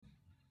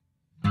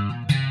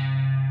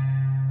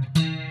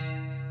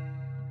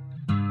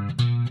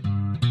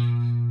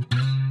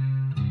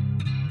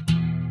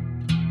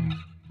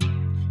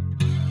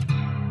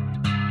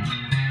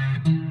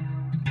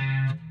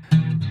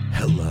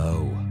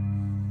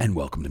And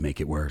welcome to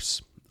Make It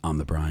Worse. I'm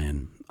the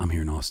Brian. I'm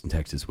here in Austin,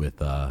 Texas with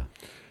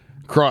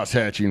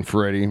Crosshatching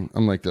Freddy.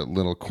 I'm like that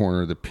little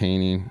corner of the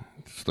painting.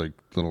 It's like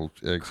little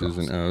X's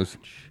and O's.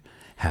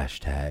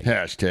 hashtag.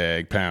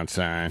 Hashtag pound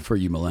sign. For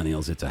you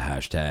millennials, it's a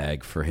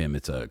hashtag. For him,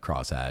 it's a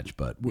crosshatch,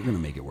 but we're going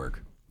to make it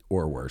work.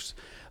 Or worse.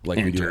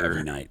 Like we do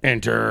every night.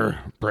 Enter.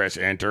 Press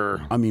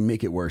enter. I mean,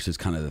 Make It Worse is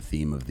kind of the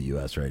theme of the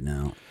U.S. right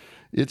now.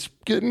 It's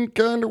getting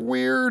kind of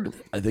weird.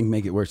 I think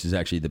Make It Worse is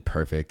actually the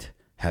perfect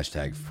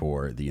hashtag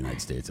for the United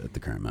States at the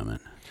current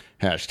moment.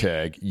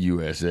 Hashtag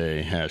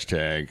USA.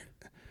 Hashtag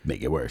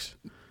Make It Worse.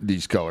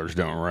 These colors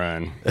don't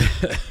run.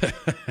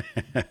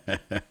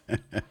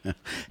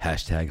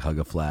 Hashtag hug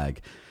a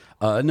flag.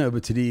 No,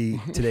 but today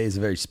is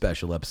a very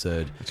special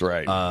episode. That's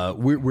right.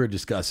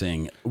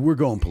 We're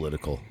going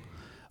political.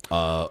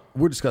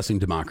 We're discussing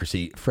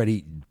democracy.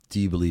 Freddie, do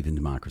you believe in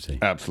democracy?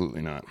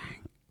 Absolutely not.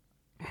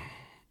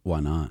 Why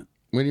not?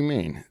 What do you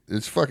mean?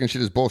 This fucking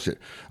shit is bullshit.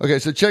 Okay,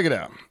 so check it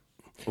out.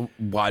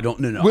 Why don't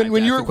no?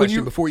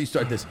 Before you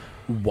start this,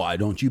 why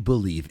don't you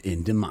believe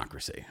in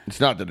democracy? It's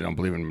not that I don't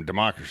believe in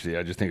democracy.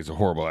 I just think it's a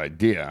horrible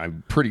idea.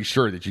 I'm pretty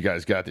sure that you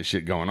guys got this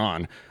shit going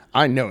on.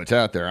 I know it's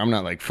out there. I'm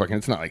not like fucking.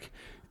 It's not like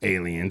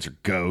aliens or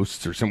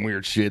ghosts or some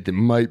weird shit that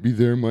might be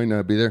there, might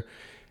not be there.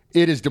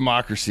 It is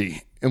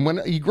democracy. And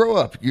when you grow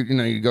up,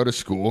 you go to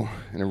school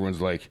and everyone's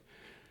like,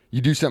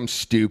 you do something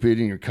stupid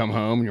and you come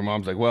home and your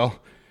mom's like, well,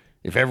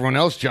 if everyone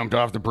else jumped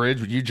off the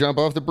bridge, would you jump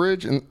off the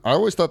bridge? And I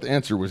always thought the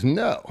answer was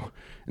no.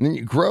 And then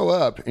you grow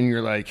up and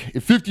you're like,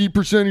 if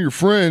 50% of your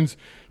friends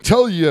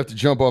tell you have to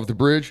jump off the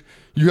bridge,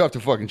 you have to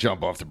fucking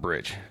jump off the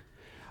bridge.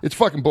 It's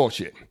fucking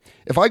bullshit.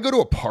 If I go to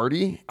a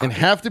party and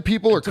half the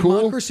people are cool.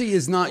 Democracy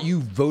is not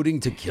you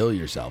voting to kill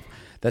yourself.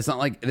 That's not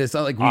like we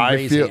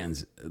raise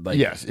hands. Like,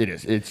 yes, it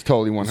is. It's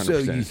totally 100%. So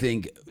you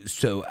think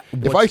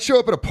if I show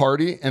up at a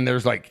party and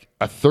there's like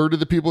a third of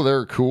the people there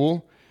are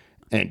cool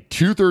and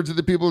 2/3 of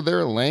the people there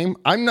are lame,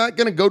 I'm not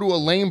going to go to a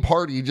lame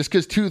party just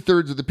because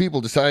 2/3 of the people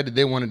decided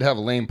they wanted to have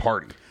a lame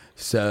party.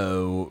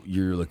 So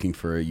you're looking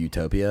for a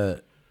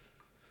utopia?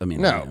 I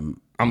mean, no,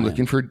 I'm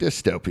looking for a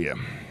dystopia.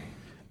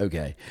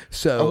 Okay,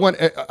 so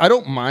I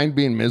don't mind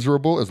being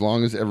miserable as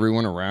long as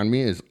everyone around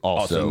me is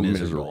also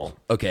miserable.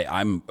 Okay,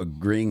 I'm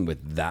agreeing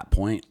with that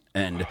point.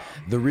 And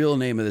the real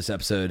name of this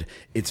episode,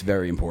 it's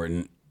very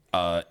important.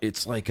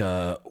 It's like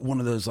one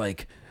of those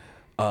like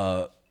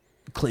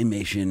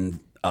claymation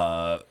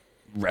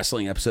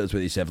wrestling episodes where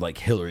they used to have like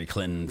Hillary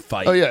Clinton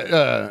fight. Oh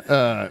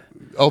yeah,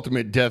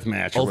 Ultimate Death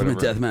Match. Ultimate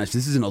Death Match.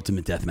 This is an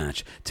Ultimate Death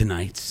Match.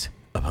 Tonight's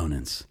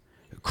opponents: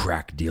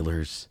 crack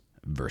dealers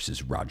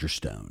versus Roger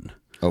Stone.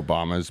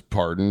 Obama's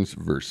pardons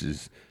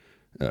versus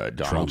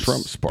Donald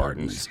Trump's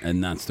pardons.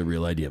 And that's the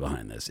real idea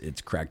behind this. It's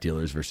crack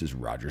dealers versus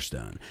Roger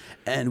Stone.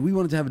 And we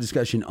wanted to have a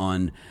discussion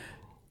on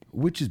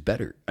which is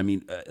better. I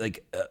mean,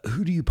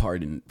 who do you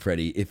pardon,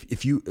 Freddie?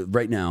 If you,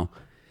 right now,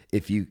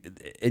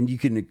 and you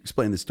can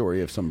explain the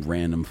story of some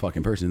random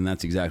fucking person, and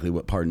that's exactly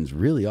what pardons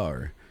really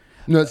are.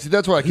 No, see,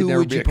 that's why I could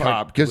never be a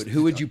cop. Because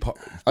who would you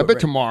pardon? I bet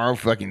tomorrow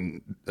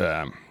fucking...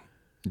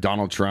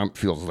 Donald Trump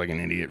feels like an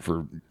idiot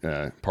for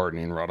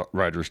pardoning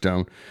Roger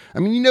Stone. I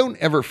mean, you don't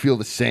ever feel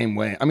the same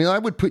way. I mean, I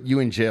would put you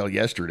in jail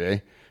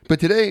yesterday, but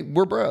today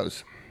we're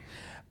bros.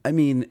 I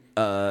mean,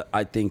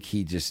 I think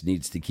he just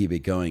needs to keep it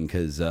going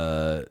because,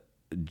 the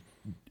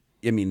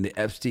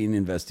Epstein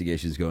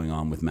investigation is going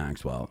on with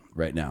Maxwell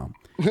right now.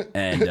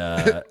 And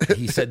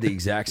he said the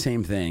exact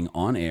same thing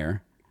on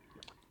air.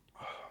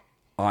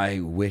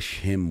 I wish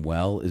him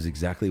well is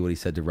exactly what he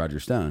said to Roger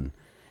Stone.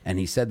 And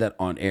he said that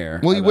on air.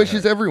 Well, he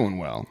wishes everyone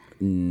well.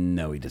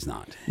 No, he does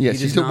not. Yes,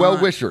 he's a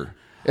well-wisher.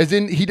 As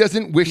in, he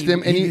doesn't wish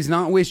them any... He does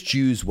not wish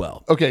Jews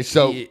well. Okay,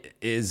 so... He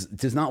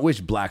does not wish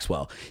blacks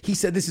well. He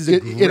said this is a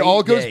great It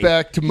all goes day.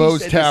 back to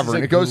Moe's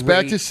Tavern. It goes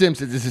back to great...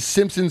 Simpsons. It's a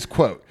Simpsons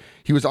quote.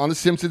 He was on The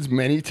Simpsons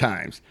many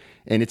times.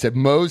 And it's a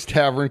Moe's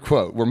Tavern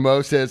quote where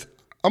Moe says,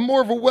 I'm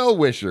more of a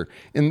well-wisher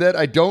in that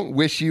I don't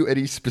wish you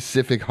any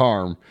specific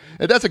harm.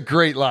 And that's a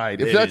great line.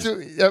 If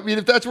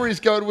that's where he's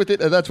going with it,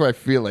 that's where I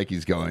feel like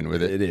he's going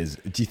with it. It is.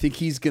 Do you think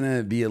he's going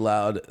to be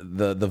allowed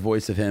the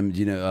voice of him? Do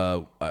you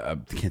know, I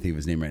can't think of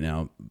his name right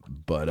now,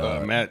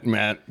 but...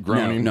 Matt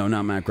Groening? No,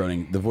 not Matt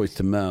Groening. The voice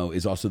to Moe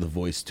is also the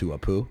voice to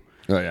Apu.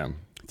 Oh, yeah.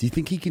 Do you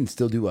think he can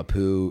still do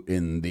Apu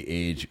in the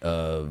age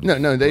of...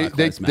 No, they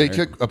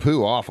took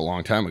Apu off a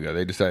long time ago.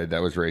 They decided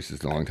that was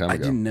racist a long time ago. I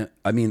didn't know.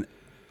 I mean...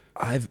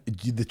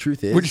 the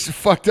truth is, which is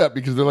fucked up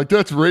because they're like,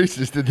 that's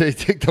racist. Did they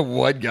take the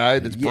white guy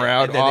that's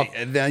brown off?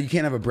 Now you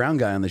can't have a brown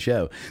guy on the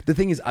show. The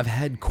thing is, I've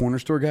had corner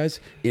store guys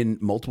in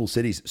multiple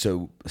cities.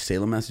 So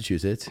Salem,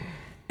 Massachusetts,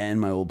 and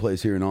my old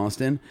place here in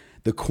Austin,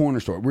 the corner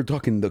store. We're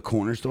talking the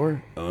corner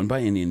store owned by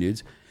Indian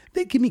dudes.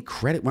 They give me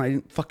credit when I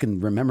didn't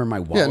fucking remember my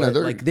wallet. Yeah,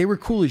 no, they were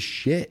cool as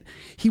shit.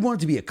 He wanted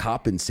to be a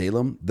cop in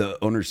Salem, the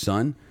owner's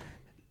son.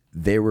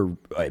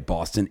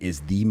 Boston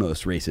is the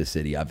most racist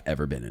city I've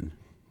ever been in.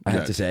 I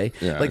have to say,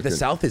 the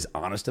South is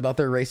honest about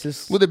their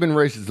racists. Well, they've been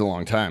racist a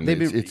long time.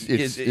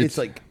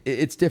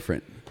 It's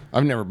different.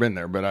 I've never been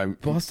there, but I've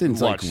watched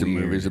some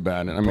movies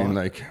about it. I mean,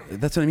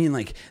 that's what I mean.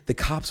 Like the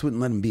cops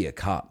wouldn't let him be a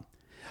cop.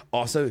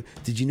 Also,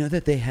 did you know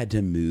that they had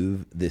to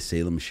move the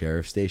Salem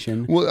Sheriff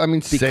Station? Well, I mean,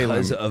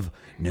 because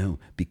Salem.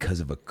 because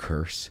of a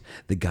curse.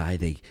 The guy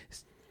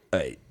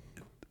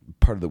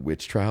part of the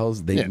witch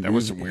trials. That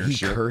was some weird he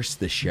shit. cursed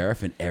the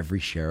sheriff, and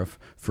every sheriff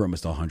for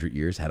almost 100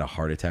 years had a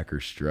heart attack or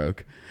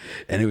stroke,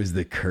 and it was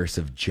the curse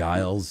of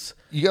Giles.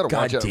 You got to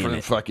watch out for damn them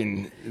it.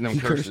 fucking them He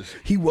curses. cursed.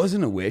 He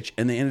wasn't a witch,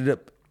 and they ended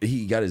up.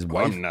 He got his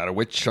wife. I'm not a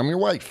witch. I'm your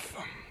wife.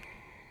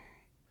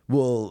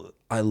 Well,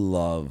 I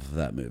love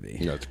that movie.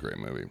 Yeah, it's a great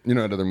movie. You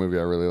know another movie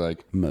I really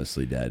like?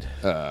 Mostly Dead.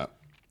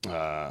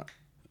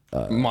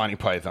 Monty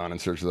Python in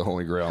Search of the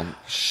Holy Grail.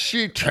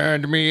 She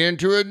turned me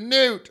into a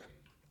newt.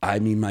 I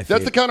mean, my That's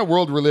favorite. the kind of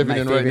world we're living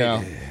my in right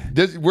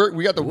favorite- now.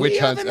 We got the witch We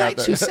are hunts the out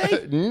knights there.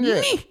 who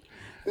say,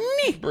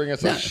 Yeah. Bring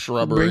us a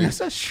shrubbery. Bring us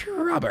a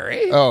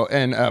shrubbery. Oh,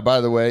 and by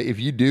the way, if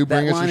you do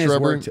bring us a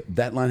shrubbery,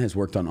 That line has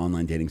worked on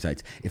online dating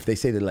sites. If they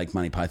say they like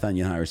Monty Python,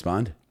 you know how I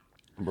respond?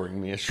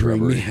 bring me a Bring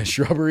shrubbery. me a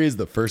shrubbery is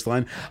the first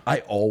line. I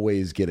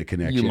always get a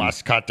connection. You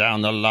must cut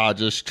down the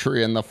largest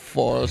tree in the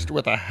forest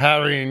with a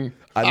herring.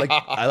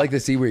 I like to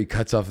see where he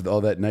cuts off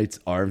all that knight's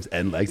arms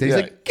and legs. And Yeah.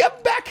 he's like, "Come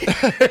back!"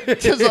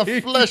 Tis a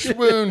flesh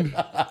wound.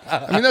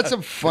 I mean, that's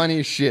some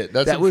funny shit.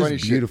 That's That some was funny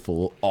shit.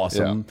 beautiful,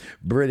 awesome,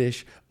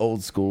 British,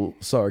 old school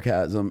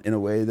sarcasm in a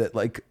way that,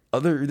 like,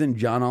 other than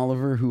John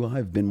Oliver, who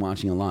I've been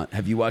watching a lot.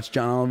 Have you watched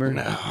John Oliver?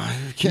 No, I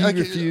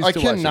refuse to watch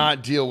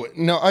cannot deal with.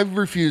 No, I've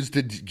refused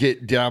to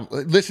get down.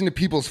 Listen to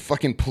people's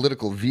fucking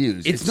political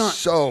views. It's not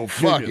so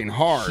fucking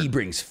hard. He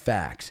brings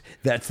facts.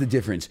 That's the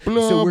difference.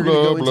 Blah, so we're blah,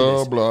 going to go into blah,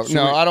 this. blah. So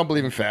No, we're- I don't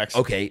believe in facts.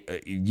 Okay,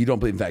 you don't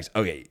believe in facts.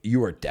 Okay,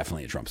 you are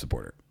definitely a Trump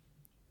supporter.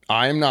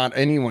 I am not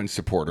anyone's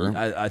supporter.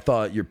 I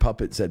thought your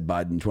puppet said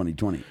Biden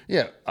 2020.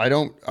 Yeah, I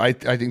don't. I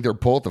think they're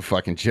both a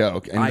fucking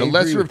joke, and I the agree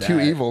lesser of with two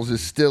that. evils is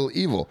still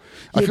evil.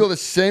 I feel the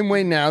same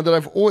way now that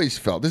I've always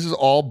felt. This is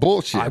all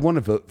bullshit. I want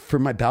to vote for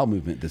my bowel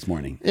movement this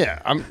morning. Yeah,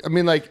 I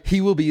mean, like,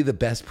 He will be the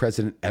best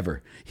president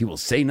ever. He will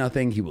say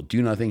nothing. He will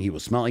do nothing. He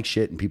will smell like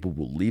shit, and people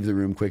will leave the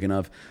room quick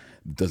enough.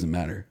 It doesn't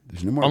matter.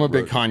 There's no more. I'm a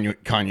big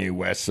Kanye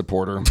West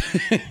supporter.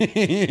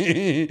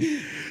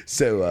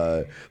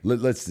 So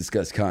let's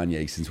discuss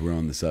Kanye since we're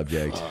on the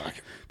subject.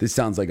 This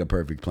sounds like a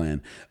perfect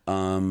plan.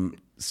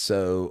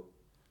 So,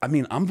 I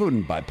mean, I'm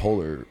voting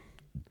bipolar.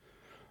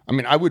 I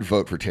mean, I would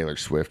vote for Taylor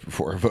Swift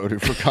before I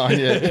voted for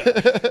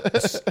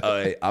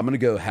Kanye. I'm going to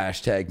go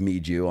hashtag me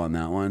Jew on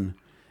that one.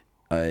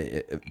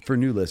 For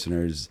new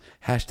listeners,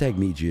 hashtag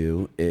me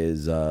Jew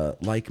is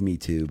like me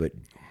too, but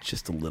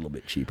just a little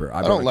bit cheaper.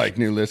 I don't like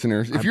new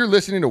listeners. If you're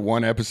listening to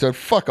one episode,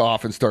 fuck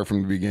off and start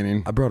from the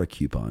beginning. I brought a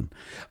coupon.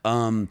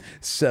 Back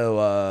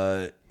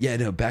to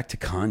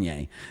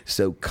Kanye.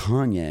 So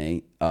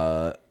Kanye,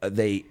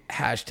 they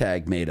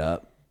hashtag made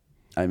up.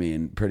 I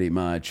mean, pretty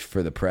much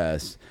for the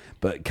press,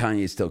 but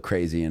Kanye's still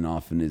crazy and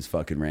off in his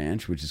fucking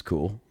ranch, which is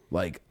cool.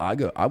 Like I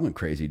went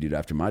crazy, dude,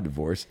 after my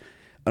divorce.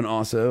 And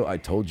also, I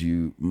told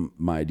you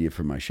my idea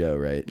for my show,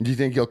 right? Do you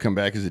think he'll come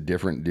back as a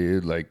different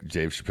dude like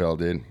Dave Chappelle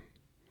did?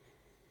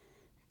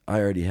 I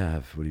already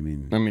have. What do you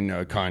mean? I mean,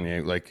 no,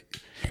 Kanye. Like,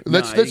 No,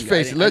 let's I face didn't-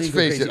 it. I Let's didn't go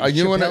face it. crazy.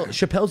 You know what?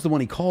 Chappelle's the one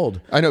he called.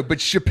 I know, but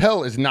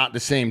Chappelle is not the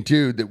same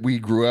dude that we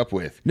grew up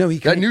with. No, he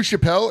that couldn't- new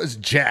Chappelle is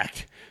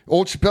jacked.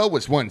 Old Chappelle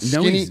was one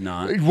skinny. No, he's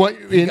not. What?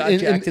 He got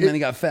jacked and then he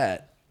got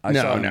fat. I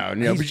saw No. him.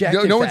 But He's jacked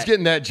and no one's fat.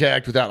 getting that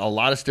jacked without a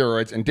lot of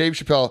steroids. And Dave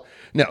Chappelle,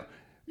 no,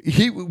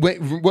 he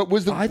went. What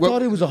was the? I what-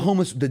 thought it was a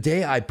homeless. The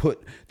day I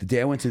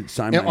went to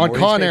sign my on mortgage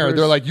Con Air, papers,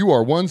 they're like, you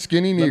are one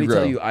skinny Negro. Let me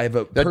tell you, I have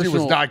a that personal, dude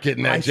was not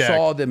getting that I jacked.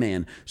 saw the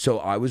man. So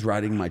I was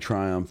riding my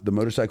Triumph, the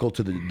motorcycle,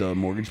 to the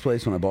mortgage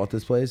place when I bought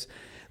this place.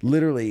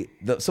 Literally,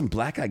 some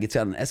black guy gets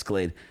out an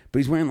Escalade, but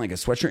he's wearing like a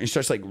sweatshirt and he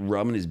starts like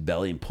rubbing his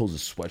belly and pulls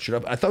his sweatshirt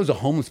up. I thought it was a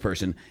homeless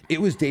person.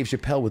 It was Dave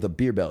Chappelle with a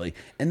beer belly.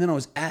 And then I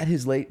was at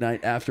his late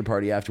night after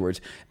party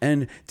afterwards.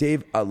 And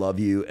Dave, I love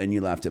you. And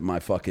you laughed at my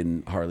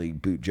fucking Harley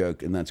boot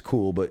joke, and that's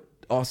cool. But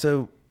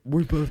also,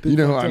 we're both been You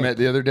know who fucked I up. met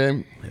the other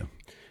day? Yeah.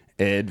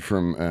 Ed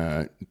from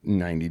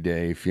 90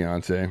 Day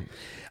Fiance.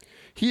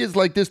 He is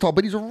like this tall,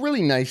 but he's a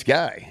really nice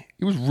guy.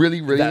 He was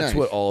really, really That's nice.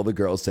 what all the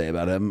girls say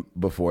about him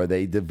before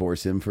they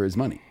divorce him for his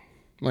money.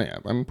 Well, yeah,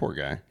 I'm a poor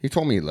guy. He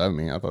told me he loved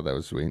me. I thought that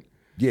was sweet.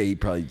 Yeah, he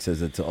probably says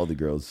that to all the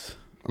girls.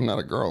 I'm not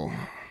a girl.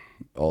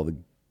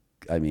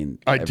 I mean,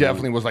 I everyone.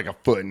 definitely was like a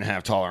foot and a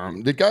half taller.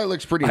 The guy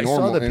looks pretty I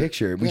normal. saw the and-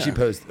 picture. We yeah. should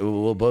post.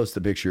 We'll post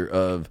the picture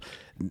of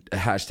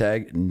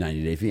hashtag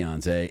 90 Day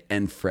Fiance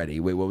and Freddie.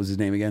 Wait, what was his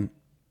name again?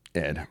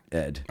 Ed.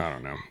 Ed. I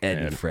don't know. Ed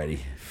and Freddie.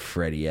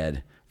 Freddie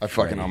Ed. I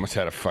fucking Freddie. almost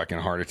had a fucking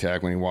heart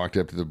attack when he walked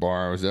up to the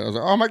bar. I was like,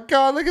 oh my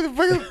God, look at the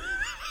fucking.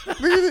 Look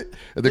at it.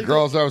 The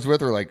girls I was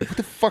with were like, "What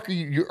the fuck are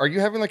you? Are you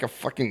having like a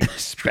fucking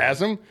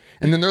spasm?"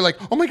 And then they're like,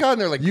 "Oh my God!"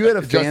 And they're like, You had a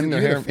adjusting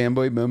their hair.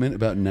 fanboy moment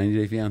about 90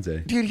 Day Fiance.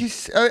 Dude,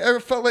 I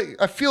felt like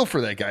I feel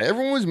for that guy.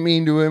 Everyone was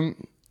mean to him.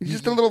 He's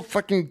just a little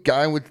fucking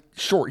guy with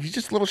short. He's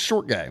just a little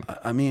short guy.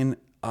 I mean,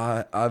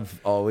 I've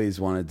always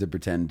wanted to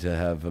pretend to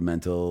have a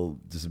mental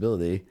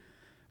disability,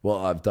 Well,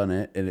 I've done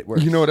it, and it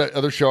works. You know what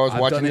other show I was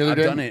watching the other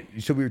day? I've done it.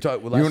 So we were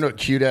talking. Well, You know what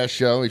cute ass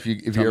show? If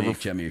you ever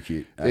tell me your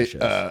cute.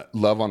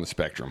 Love on the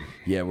Spectrum.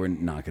 Yeah, we're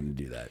not going to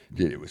do that.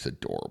 Dude, it was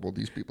adorable.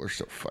 These people are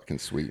so fucking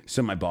sweet.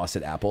 So my boss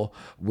at Apple,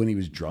 when he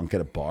was drunk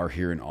at a bar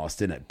here in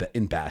Austin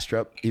in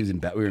Bastrop, we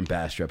were in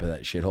Bastrop at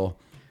that shithole.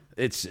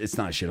 It's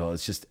not a shithole.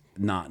 It's just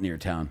not near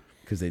town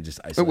because they just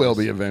isolate It will us.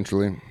 be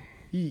eventually.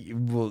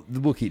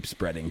 We'll keep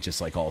spreading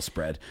just like all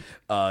spread,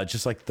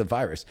 just like the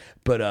virus.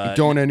 But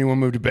Don't anyone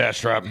move to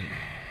Bastrop.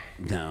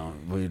 no,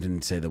 we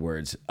didn't say the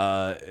words.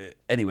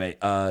 Anyway,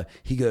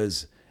 he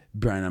goes,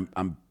 Brian,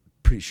 I'm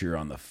pretty sure you're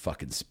on the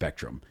fucking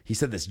spectrum. He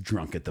said this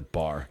drunk at the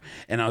bar,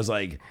 and I was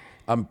like,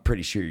 I'm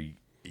pretty sure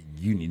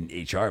you need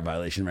an HR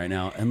violation right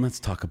now, and let's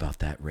talk about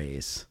that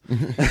raise.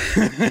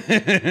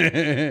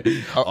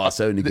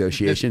 Also,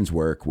 negotiations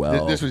work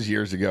well. This was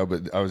years ago,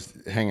 but I was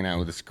hanging out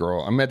with this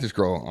girl. I met this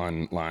girl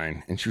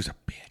online, and she was a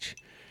bitch.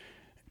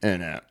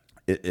 And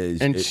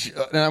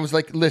and I was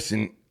like,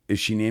 listen, is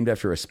she named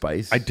after a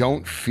spice? I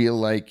don't feel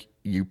like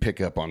you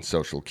pick up on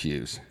social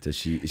cues. Does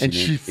she? Is And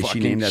she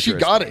named after she a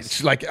got spice? it.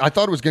 She's like, I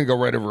thought it was going to go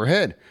right over her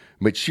head.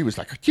 But she was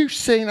like, are you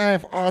saying I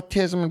have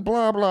autism and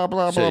blah, blah,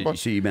 blah, blah, blah.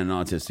 So you've been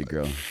an autistic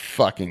girl.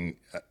 Fucking,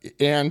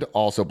 and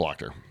also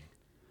blocked her.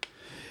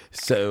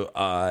 So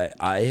I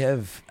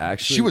have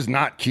actually. She was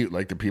not cute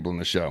like the people in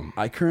the show.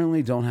 I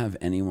currently don't have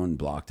anyone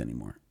blocked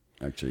anymore.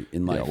 Actually,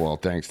 in life. Yeah, well,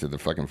 thanks to the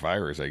fucking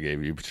virus I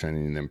gave you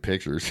sending them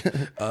pictures.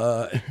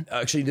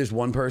 Actually, there's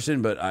one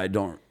person, but I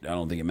don't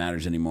think it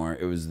matters anymore.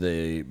 It was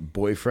the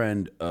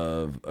boyfriend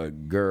of a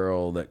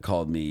girl that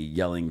called me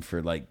yelling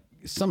for like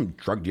some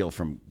drug deal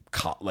from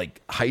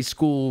like high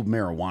school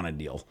marijuana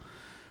deal.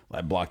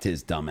 I blocked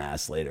his dumb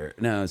ass later.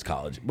 No, it's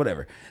college.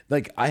 Whatever.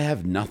 Like, I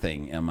have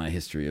nothing in my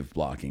history of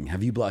blocking.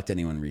 Have you blocked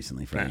anyone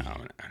recently, Freddie?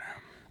 No.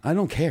 I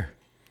don't care.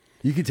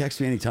 You can text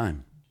me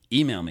anytime.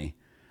 Email me.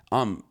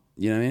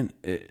 You know what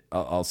I mean?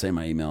 I'll say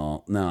my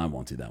email. No, I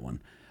won't do that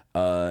one.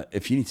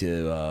 If you need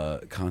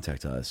to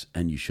contact us,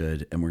 and you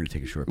should, and we're going to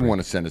take a short break. You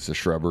want to send us a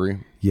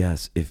shrubbery?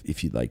 Yes,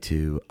 if you'd like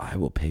to, I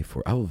will pay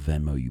for. I will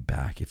Venmo you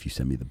back if you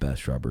send me the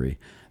best shrubbery.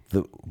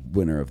 The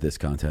winner of this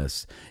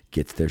contest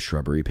gets their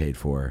shrubbery paid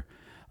for.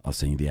 I'll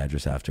send you the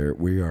address after.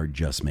 We are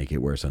Just Make It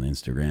Worse on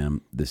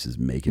Instagram. This is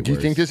Make It Worse. Do you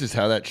think this is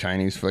how that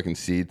Chinese fucking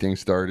seed thing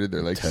started?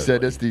 They're like,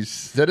 send us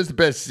the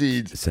best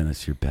seeds. Send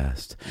us your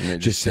best.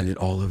 Just send it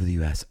all over the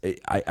U.S.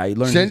 I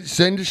learned.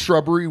 Send a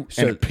shrubbery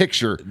and a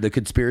picture. The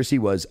conspiracy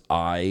was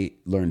I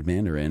learned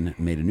Mandarin,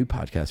 made a new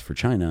podcast for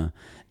China,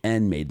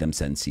 and made them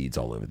send seeds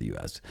all over the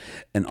U.S.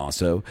 And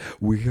also,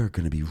 we are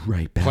going to be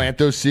right back. Plant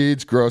those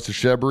seeds, grow us a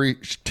shrubbery,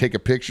 take a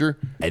picture,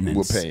 and then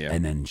we'll pay you.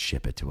 And then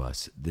ship it to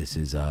us. This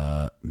is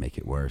Make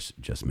It Worse,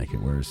 Just Make It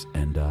Worse,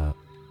 and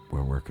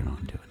we're working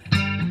on doing it.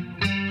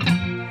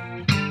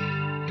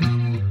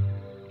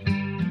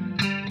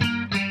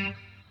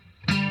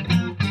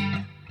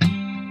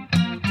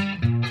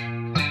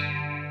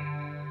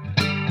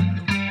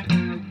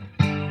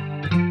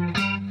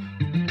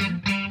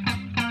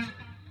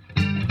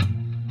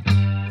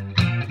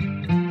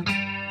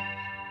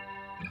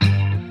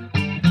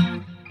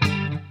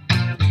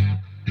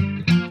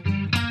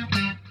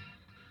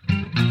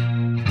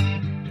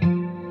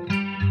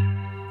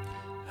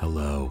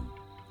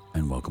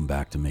 Welcome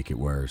back to Make It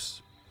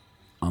Worse.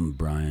 I'm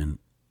Brian,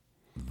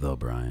 the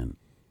Brian,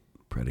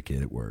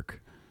 predicate at work.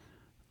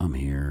 I'm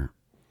here.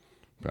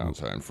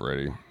 Bounce on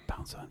Freddy.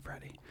 Bounce on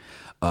Freddy.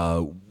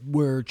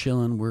 We're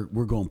chilling.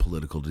 We're going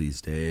political these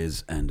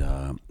days.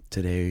 And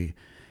today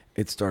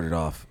it started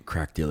off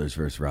crack dealers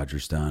versus Roger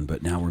Stone,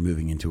 but now we're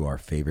moving into our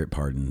favorite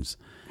pardons.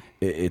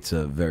 It's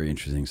a very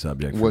interesting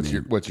subject. What's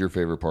your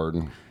favorite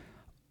pardon?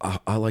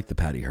 I like the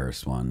Patty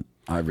Hearst one.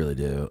 I really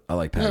do. I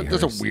like Patty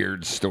Hearst. That's a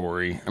weird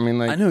story. I mean,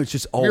 like, I know it's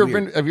just all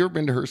weird. Have you ever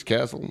been to Hearst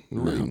Castle?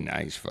 Really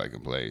nice fucking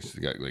place.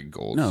 They got like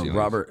gold. No, ceilings.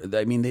 Robert.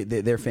 I mean,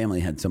 their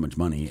family had so much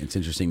money. It's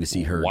interesting to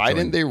see her. Why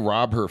didn't they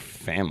rob her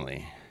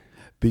family?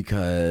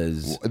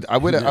 Because I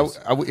would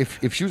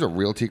if she was a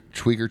real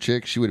tweaker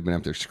chick, she would have been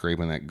up there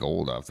scraping that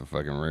gold off the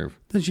fucking roof.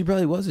 Then she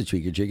probably was a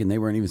tweaker chick, and they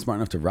weren't even smart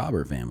enough to rob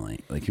her family.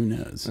 Like, who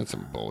knows? That's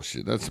some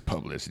bullshit. That's a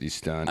publicity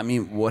stunt. I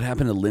mean, what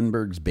happened to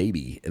Lindbergh's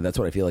baby? That's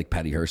what I feel like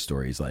Patty Hearst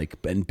story is like.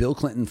 And Bill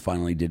Clinton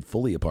finally did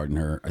fully pardon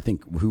her. I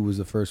think who was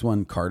the first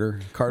one?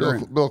 Carter.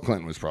 Bill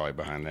Clinton was probably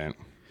behind that.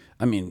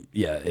 I mean,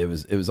 yeah, it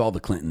was all the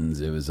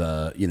Clintons. It was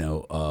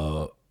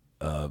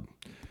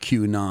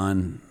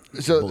QAnon.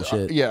 So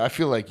bullshit. Yeah, I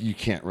feel like you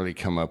can't really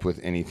come up with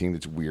anything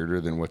that's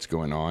weirder than what's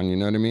going on. You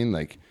know what I mean?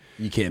 Like,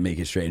 you can't make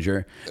it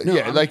stranger. No,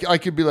 yeah, like I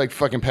could be like,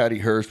 fucking Patty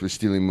Hearst was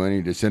stealing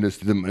money to send us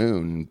to the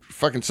moon.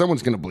 Fucking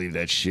someone's gonna believe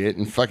that shit,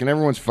 and fucking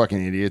everyone's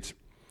fucking idiots.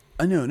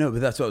 I know, no,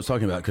 but that's what I was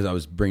talking about because I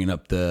was bringing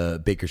up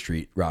the Baker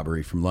Street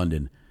robbery from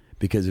London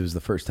because it was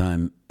the first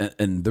time,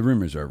 and the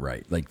rumors are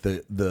right. Like so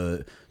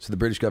the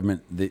British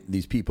government,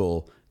 these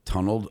people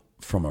tunneled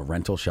from a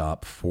rental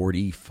shop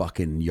 40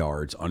 fucking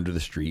yards under the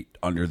street,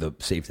 under the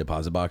safe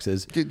deposit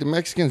boxes. Dude, the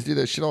Mexicans do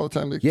that shit all the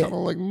time. They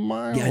tunnel like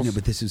miles. Yeah, I know,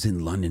 but this was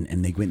in London,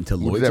 and they went into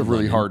Lloyd's. Was that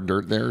really hard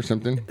dirt there or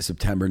something?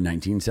 September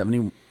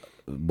 1970.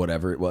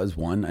 whatever it was,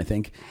 one, I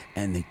think.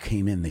 And they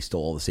came in, they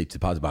stole all the safe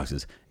deposit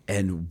boxes.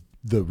 And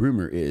the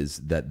rumor is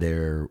that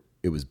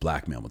it was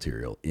blackmail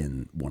material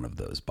in one of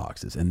those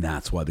boxes. And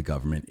that's why the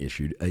government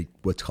issued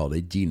what's called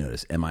a D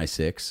notice,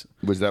 MI6.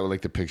 Was that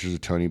like the pictures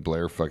of Tony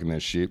Blair fucking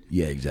that sheep?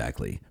 Yeah,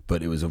 exactly.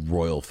 But it was a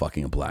royal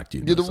fucking a black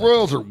dude. Yeah, the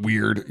royals are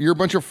weird. You're a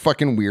bunch of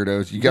fucking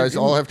weirdos. You guys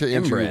all have to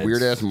answer your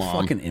weird ass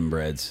mom. Fucking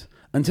inbreds.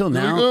 Until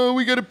now, like, oh,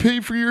 we got to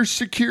pay for your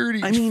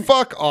security.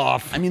 Fuck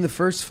off. I mean, the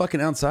first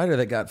fucking outsider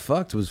that got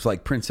fucked was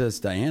like Princess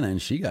Diana,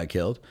 and she got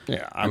killed.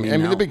 Yeah, I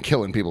mean, they've been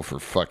killing people for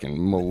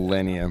fucking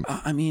millennia.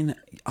 I mean,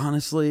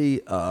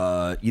 honestly,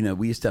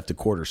 we used to have to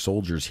quarter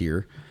soldiers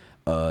here.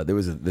 There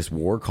was this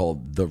war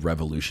called the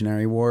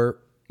Revolutionary War,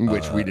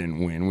 which we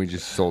didn't win. We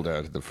just sold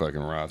out to the fucking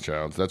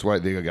Rothschilds. That's why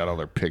they got all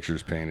their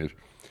pictures painted.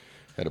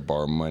 Had to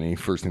borrow money.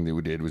 First thing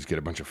they did was get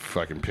a bunch of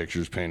fucking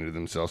pictures painted of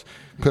themselves,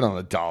 put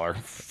on $1.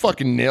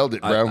 Fucking nailed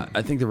it, bro.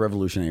 I think the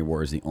Revolutionary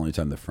War is the only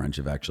time the French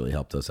have actually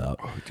helped us out.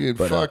 Oh, dude,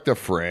 fuck the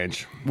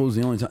French. What was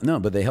the only time? No,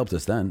 but they helped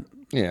us then.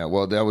 Yeah,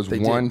 well, that was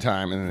one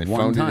time, and then they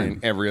phoned it in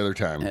every other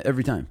time.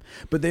 Every time.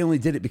 But they only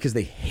did it because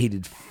they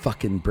hated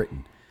fucking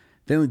Britain.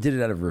 They only did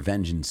it out of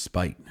revenge and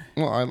spite.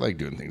 Well, I like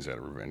doing things out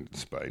of revenge and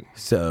spite.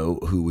 So,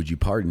 who would you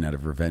pardon out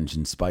of revenge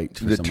and spite?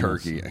 The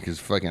turkey, because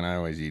fucking I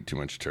always eat too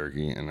much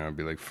turkey, and I'd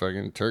be like,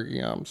 fucking turkey,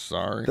 I'm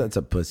sorry. That's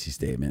a pussy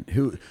statement.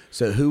 Who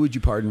would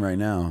you pardon right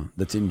now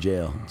that's in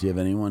jail? Do you have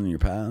anyone in your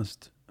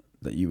past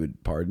that you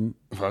would pardon?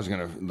 If I was going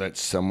to let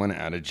someone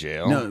out of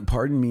jail? No,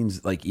 pardon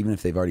means like even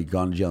if they've already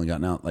gone to jail and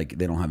gotten out, like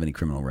they don't have any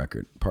criminal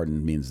record.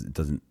 Pardon means it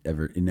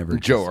never.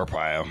 Joe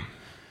Arpaio.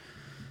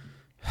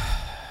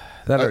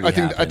 I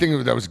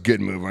think that was a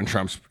good move on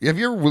Trump's. Have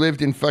you ever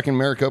lived in fucking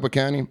Maricopa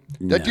County?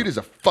 That dude is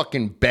a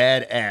fucking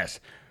badass.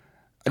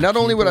 Not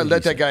only would I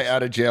let that guy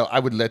out of jail, I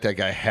would let that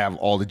guy have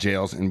all the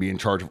jails and be in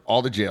charge of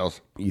all the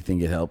jails. You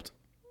think it helped?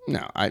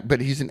 No,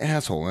 but he's an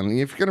asshole. I mean,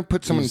 if you're gonna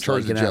put someone in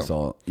charge of jail,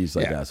 asshole. He's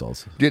like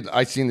assholes. Dude,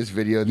 I seen this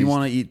video. You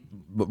want to eat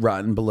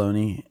rotten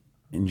bologna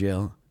in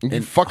jail?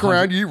 And fuck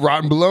around, you eat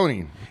rotten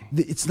bologna.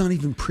 It's not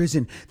even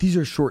prison. These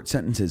are short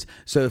sentences.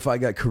 So if I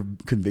got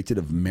convicted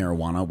of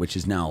marijuana, which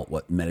is now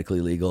medically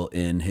legal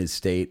in his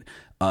state,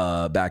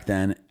 back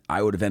then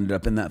I would have ended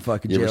up in that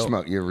fucking jail.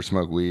 You ever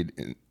smoke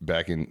weed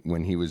back in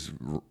when he was?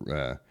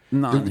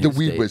 The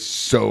weed was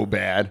so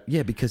bad.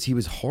 Yeah, because he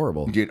was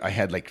horrible. Dude, I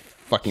had like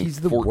fucking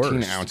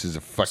 14 ounces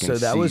of fucking. So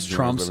that was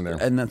Trump's,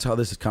 and that's how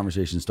this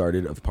conversation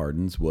started of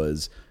pardons.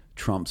 Was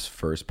Trump's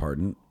first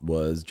pardon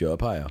was Joe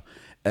Arpaio.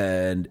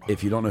 And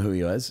if you don't know who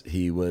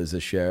he was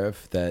a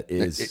sheriff that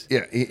is...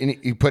 Yeah,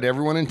 he put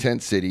everyone in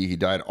Tent City. He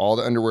dyed all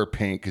the underwear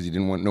pink because he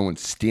didn't want no one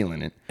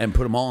stealing it. And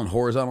put them all in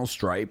horizontal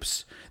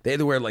stripes. They had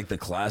to wear like the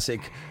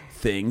classic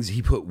things.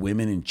 He put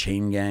women in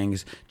chain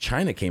gangs.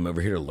 China came over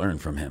here to learn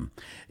from him.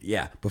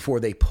 Yeah, before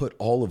they put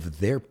all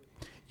of their...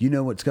 You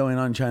know what's going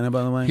on in China,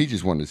 by the way? He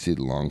just wanted to see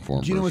the long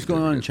form. Do you know what's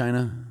going on in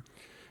China?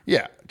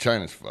 Yeah,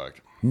 China's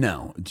fucked.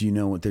 No. Do you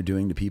know what they're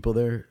doing to people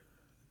there?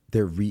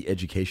 Their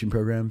re-education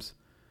programs?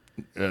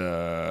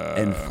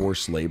 And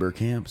forced labor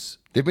camps.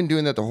 They've been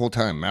doing that the whole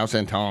time. Mao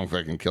Zedong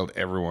fucking killed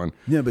everyone.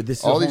 No, but this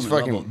is all these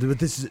fucking. Level. But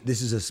this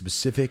is a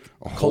specific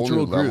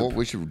cultural group. Level.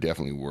 We should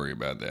definitely worry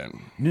about that.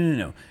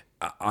 No.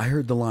 I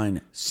heard the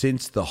line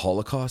since the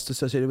Holocaust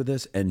associated with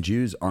this, and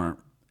Jews aren't.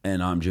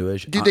 And I'm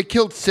Jewish. Dude, they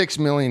killed 6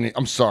 million.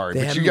 I'm sorry,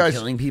 they but haven't you guys been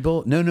killing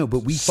people. No,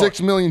 but we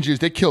 6 million Jews.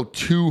 They killed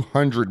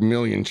 200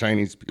 million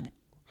Chinese people,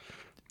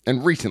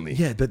 and recently.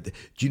 Yeah, but do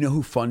you know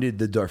who funded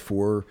the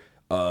Darfur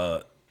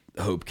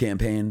Hope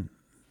campaign?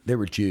 They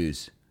were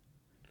Jews.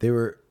 They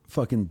were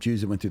fucking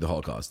Jews that went through the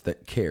Holocaust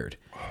that cared,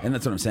 and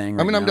that's what I'm saying.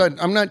 Right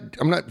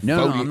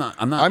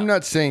I'm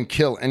not saying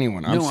kill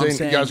anyone. I'm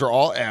saying you guys are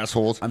all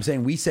assholes. I'm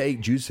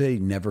saying Jews say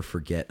never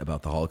forget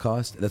about the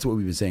Holocaust. That's what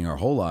we've been saying our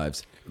whole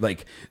lives.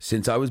 Like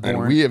since I was born,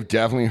 and we have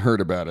definitely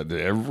heard about it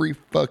every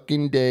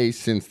fucking day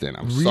since then.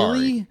 I'm really?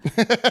 Sorry.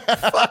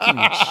 Fucking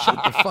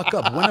shut the fuck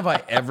up. When have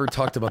I ever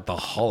talked about the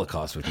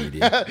Holocaust with you,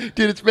 dude?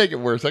 Dude, it's make it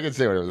worse. I can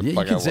say whatever the fuck I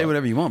want. You can say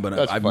whatever you want,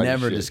 but I've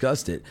never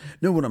discussed it.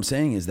 No, what I'm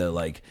saying is that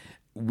like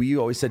we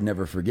always said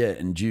never forget,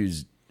 and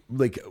Jews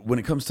like when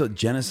it comes to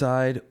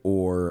genocide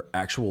or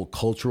actual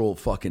cultural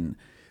fucking,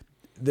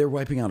 they're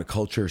wiping out a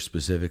culture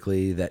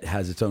specifically that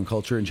has its own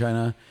culture in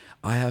China.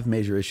 I have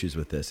major issues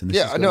with this. And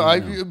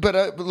this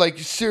but like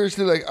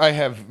seriously, like I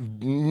have.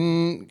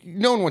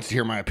 No one wants to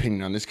hear my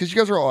opinion on this because you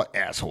guys are all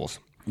assholes.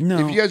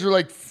 No, if you guys are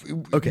like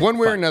one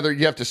way or another,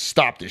 you have to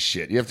stop this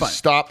shit. You have to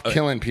stop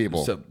killing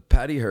people. So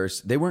Patty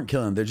Hearst, they weren't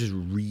killing them; they're just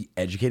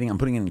re-educating. I'm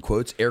putting it in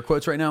quotes, air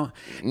quotes, right now.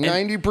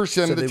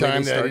 90% of the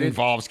time that it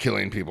involves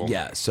killing people.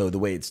 Yeah. So the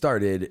way it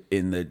started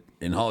in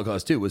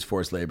Holocaust too was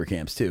forced labor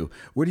camps too.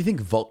 Where do you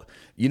think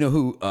you know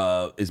who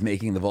is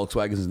making the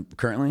Volkswagens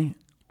currently?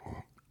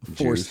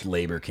 Forced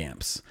labor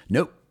camps.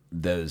 Nope.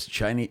 Those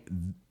Chinese,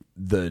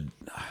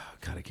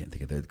 God, I can't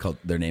think of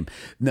their name.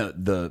 No,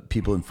 the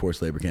people in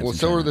forced labor camps. Well,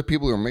 so are the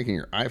people who are making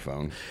your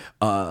iPhone.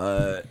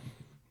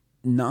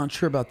 Not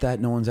sure about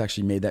that. No one's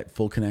actually made that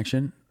full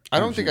connection. I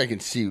don't think I can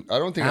see. I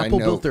don't think Apple I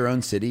know. built their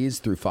own cities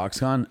through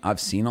Foxconn. I've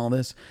seen all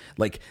this.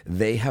 Like,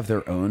 they have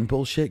their own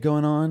bullshit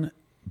going on,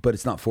 but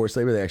it's not forced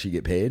labor. They actually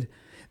get paid.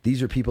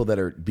 These are people that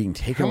are being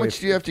taken How away. much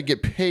do you have to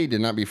get paid to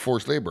not be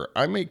forced labor?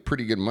 I make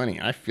pretty good money.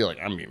 I feel like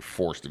I'm being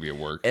forced to be at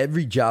work.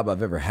 Every job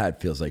I've ever had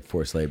feels like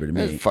forced labor to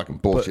me. That's fucking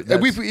bullshit. But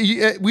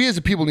We as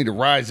a people need to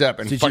rise up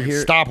and Did fucking you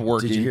hear, stop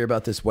working. Did you hear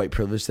about this white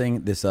privilege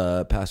thing? This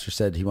pastor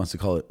said he wants to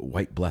call it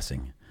white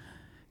blessing.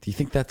 Do you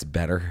think that's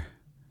better?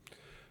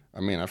 I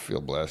mean, I feel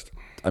blessed.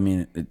 I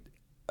mean,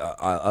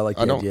 I like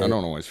the idea. I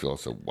don't always feel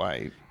so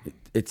white.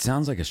 It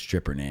sounds like a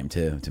stripper name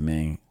too to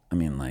me. I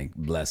mean, like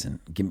blessing.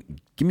 Give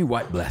me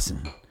white blessing,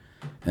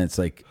 and it's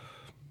like,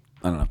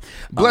 I don't know.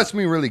 Bless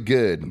me really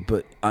good.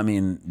 But I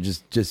mean,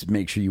 just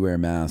make sure you wear a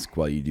mask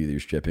while you do your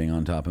stripping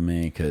on top of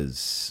me,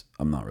 because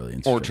I'm not really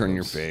into Or strip turn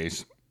your clubs.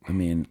 face. I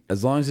mean,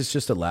 as long as it's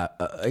just a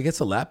lap, I guess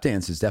a lap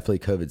dance is definitely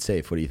COVID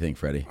safe. What do you think,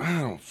 Freddie? I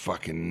don't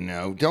fucking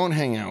know. Don't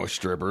hang out with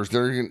strippers.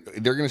 They're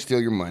gonna steal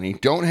your money.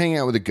 Don't hang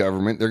out with the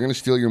government. They're gonna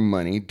steal your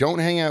money. Don't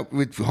hang out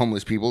with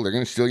homeless people. They're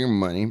gonna steal your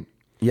money.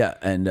 Yeah,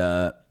 and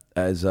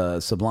as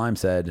Sublime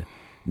said,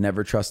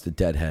 never trust a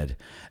deadhead.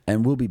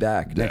 And we'll be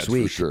back next That's for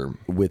week sure.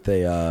 with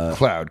a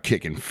Cloud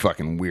kicking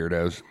fucking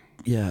weirdos.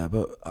 yeah.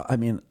 But I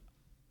mean,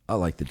 I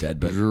like the dead,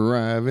 but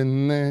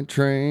Driving that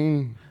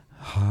train.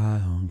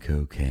 high on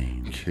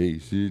cocaine.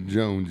 Casey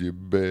Jones, you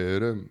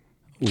better.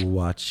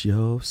 Watch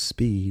your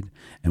speed,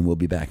 and we'll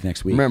be back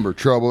next week. Remember,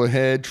 trouble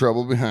ahead,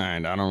 trouble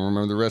behind. I don't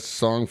remember the rest of the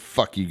song.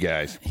 Fuck you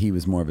guys. He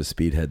was more of a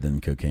speedhead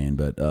than cocaine,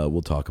 but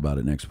we'll talk about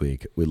it next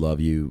week. We love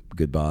you.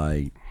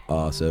 Goodbye.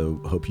 So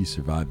hope you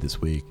survived this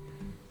week.